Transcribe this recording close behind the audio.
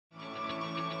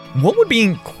What would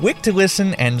being quick to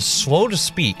listen and slow to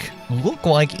speak look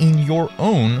like in your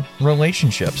own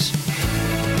relationships?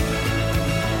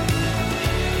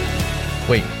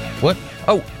 Wait, what?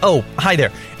 Oh, hi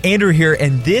there. Andrew here,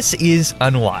 and this is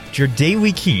Unlocked, your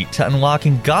daily key to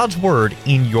unlocking God's Word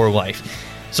in your life.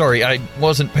 Sorry, I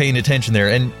wasn't paying attention there,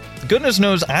 and goodness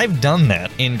knows I've done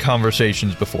that in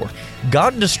conversations before.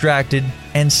 Got distracted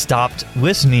and stopped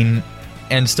listening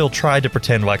and still tried to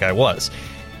pretend like I was.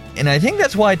 And I think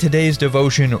that's why today's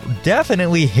devotion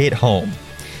definitely hit home.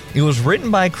 It was written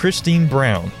by Christine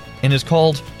Brown and is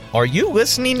called, Are You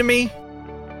Listening to Me?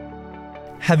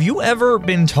 Have you ever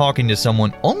been talking to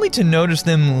someone only to notice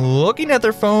them looking at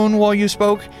their phone while you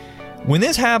spoke? When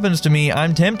this happens to me,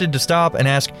 I'm tempted to stop and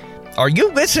ask, Are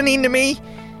you listening to me?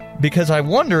 Because I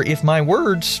wonder if my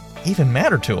words even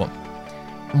matter to them.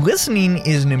 Listening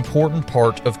is an important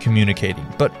part of communicating,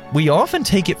 but we often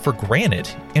take it for granted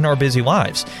in our busy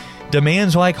lives.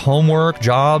 Demands like homework,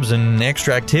 jobs, and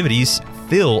extra activities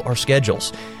fill our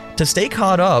schedules. To stay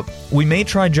caught up, we may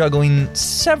try juggling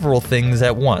several things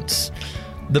at once.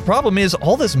 The problem is,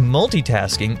 all this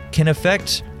multitasking can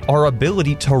affect our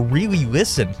ability to really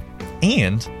listen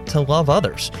and to love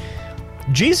others.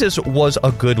 Jesus was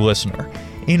a good listener.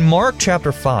 In Mark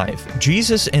chapter 5,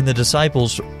 Jesus and the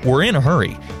disciples were in a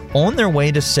hurry, on their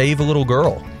way to save a little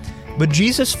girl. But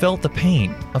Jesus felt the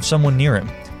pain of someone near him,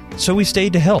 so he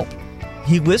stayed to help.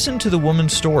 He listened to the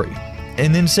woman's story,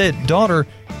 and then said, Daughter,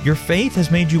 your faith has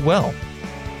made you well.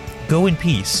 Go in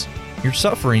peace. Your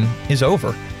suffering is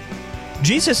over.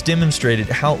 Jesus demonstrated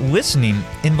how listening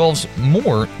involves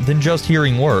more than just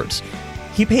hearing words.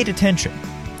 He paid attention.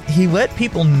 He let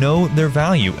people know their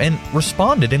value and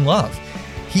responded in love.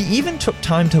 He even took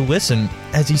time to listen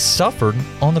as he suffered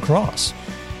on the cross.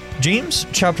 James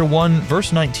chapter 1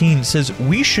 verse 19 says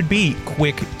we should be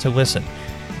quick to listen.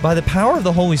 By the power of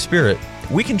the Holy Spirit,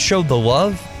 we can show the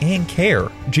love and care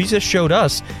Jesus showed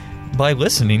us by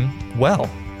listening well.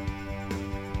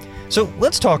 So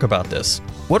let's talk about this.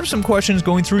 What are some questions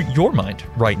going through your mind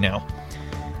right now?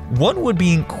 What would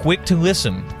being quick to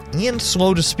listen and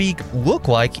slow to speak look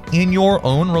like in your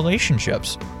own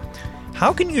relationships?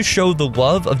 How can you show the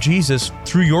love of Jesus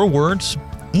through your words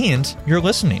and your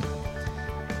listening?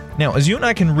 Now, as you and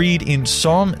I can read in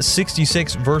Psalm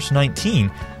 66 verse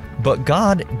 19, but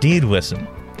God did listen.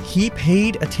 He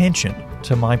paid attention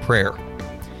to my prayer.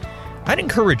 I'd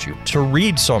encourage you to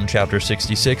read Psalm chapter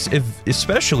 66,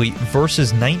 especially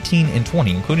verses 19 and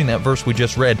 20, including that verse we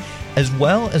just read, as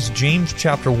well as James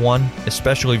chapter 1,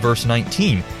 especially verse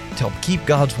 19, to help keep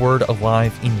God's Word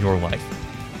alive in your life.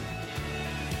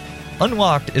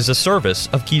 Unlocked is a service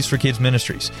of Keys for Kids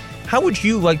Ministries. How would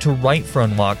you like to write for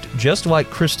Unlocked just like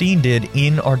Christine did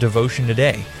in our devotion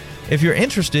today? If you're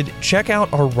interested, check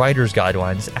out our writer's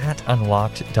guidelines at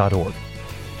unlocked.org.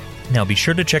 Now be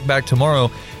sure to check back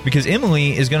tomorrow because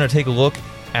Emily is going to take a look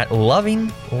at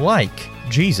loving like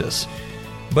Jesus.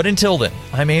 But until then,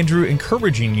 I'm Andrew,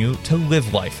 encouraging you to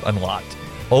live life unlocked,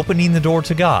 opening the door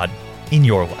to God in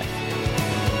your life.